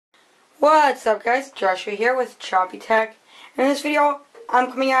What's up guys, Joshua here with Chopy Tech. In this video,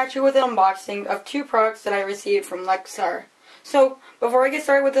 I'm coming at you with an unboxing of two products that I received from Lexar. So, before I get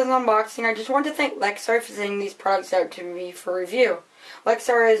started with this unboxing, I just want to thank Lexar for sending these products out to me for review.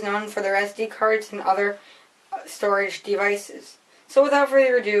 Lexar is known for their SD cards and other storage devices. So without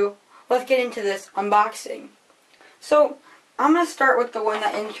further ado, let's get into this unboxing. So, I'm going to start with the one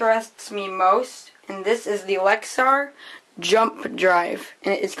that interests me most, and this is the Lexar JumpDrive,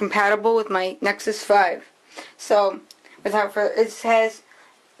 and it is compatible with my Nexus 5. So, without further, it says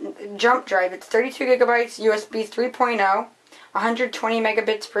JumpDrive. It's 32 gigabytes, USB 3.0, 120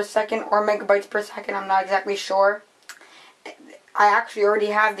 megabits per second or megabytes per second. I'm not exactly sure. I actually already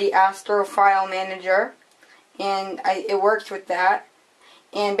have the Astro file manager, and it works with that.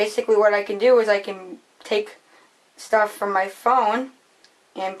 And basically, what I can do is I can take stuff from my phone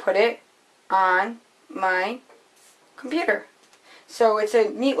and put it on my computer. So it's a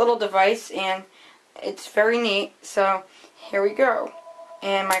neat little device and it's very neat. So here we go.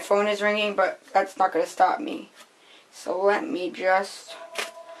 And my phone is ringing, but that's not going to stop me. So let me just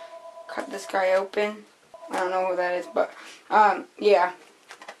cut this guy open. I don't know who that is, but yeah.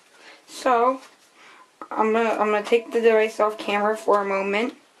 So I'm gonna take the device off camera for a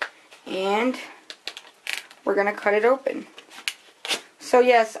moment, and we're gonna cut it open. So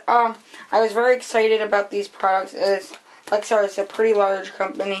yes, I was very excited about these products as Lexar is a pretty large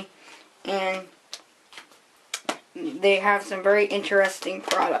company and they have some very interesting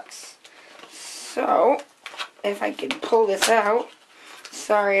products. So, if I can pull this out,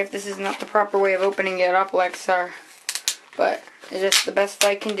 sorry if this is not the proper way of opening it up, Lexar, but it's just the best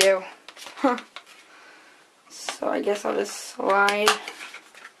I can do. So I guess I'll just slide.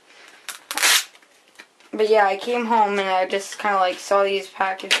 But yeah, I came home and I just kind of like saw this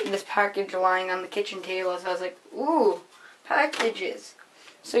package lying on the kitchen table, so I was like, ooh, packages.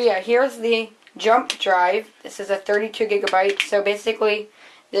 So yeah, here's the JumpDrive. This is a 32 gigabyte. So basically,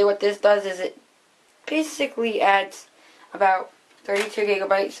 what this does is it basically adds about 32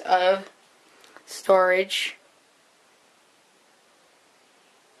 gigabytes of storage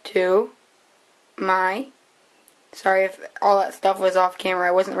to my. Sorry if all that stuff was off camera.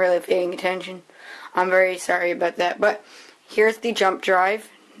 I wasn't really paying attention. I'm very sorry about that. But here's the JumpDrive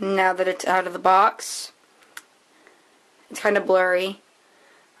now that it's out of the box. It's kind of blurry.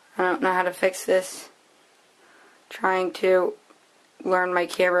 I don't know how to fix this. Trying to learn my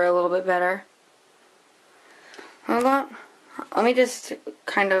camera a little bit better. Hold on. Let me just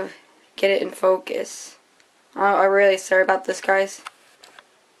kind of get it in focus. I'm really sorry about this, guys.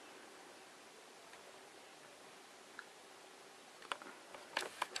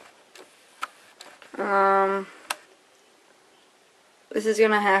 This is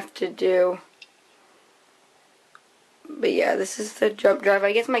gonna have to do. But yeah, this is the JumpDrive.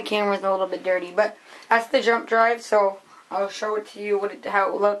 I guess my camera's a little bit dirty, but that's the JumpDrive. So I'll show it to you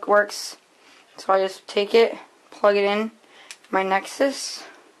how it works. So I just take it, plug it in my Nexus,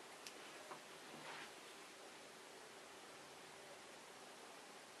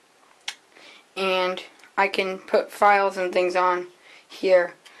 and I can put files and things on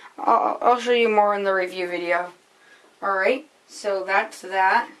here. I'll show you more in the review video. Alright, so that's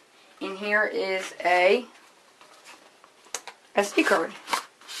that. And here is a SD card.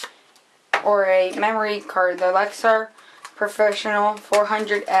 Or a memory card. The Lexar Professional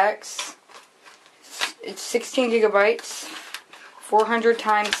 400X. It's 16 gigabytes. 400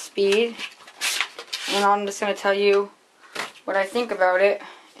 times speed. And I'm just going to tell you what I think about it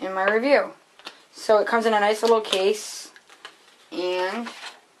in my review. So it comes in a nice little case. And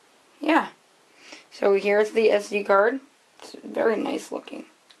yeah, so here's the SD card. It's very nice looking.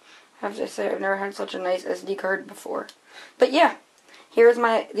 I have to say, I've never had such a nice SD card before. But yeah, these are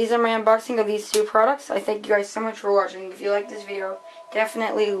my unboxing of these two products. I thank you guys so much for watching. If you like this video,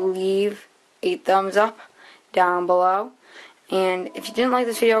 definitely leave a thumbs up down below. And if you didn't like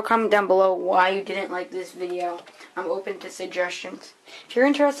this video, comment down below why you didn't like this video. I'm open to suggestions. If you're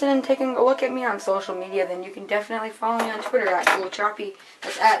interested in taking a look at me on social media, then you can definitely follow me on Twitter at Chopy.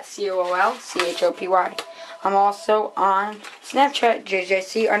 That's at COOLCHOPY. I'm also on Snapchat,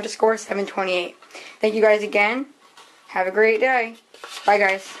 JJC_728. Thank you guys again. Have a great day. Bye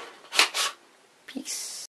guys. Peace.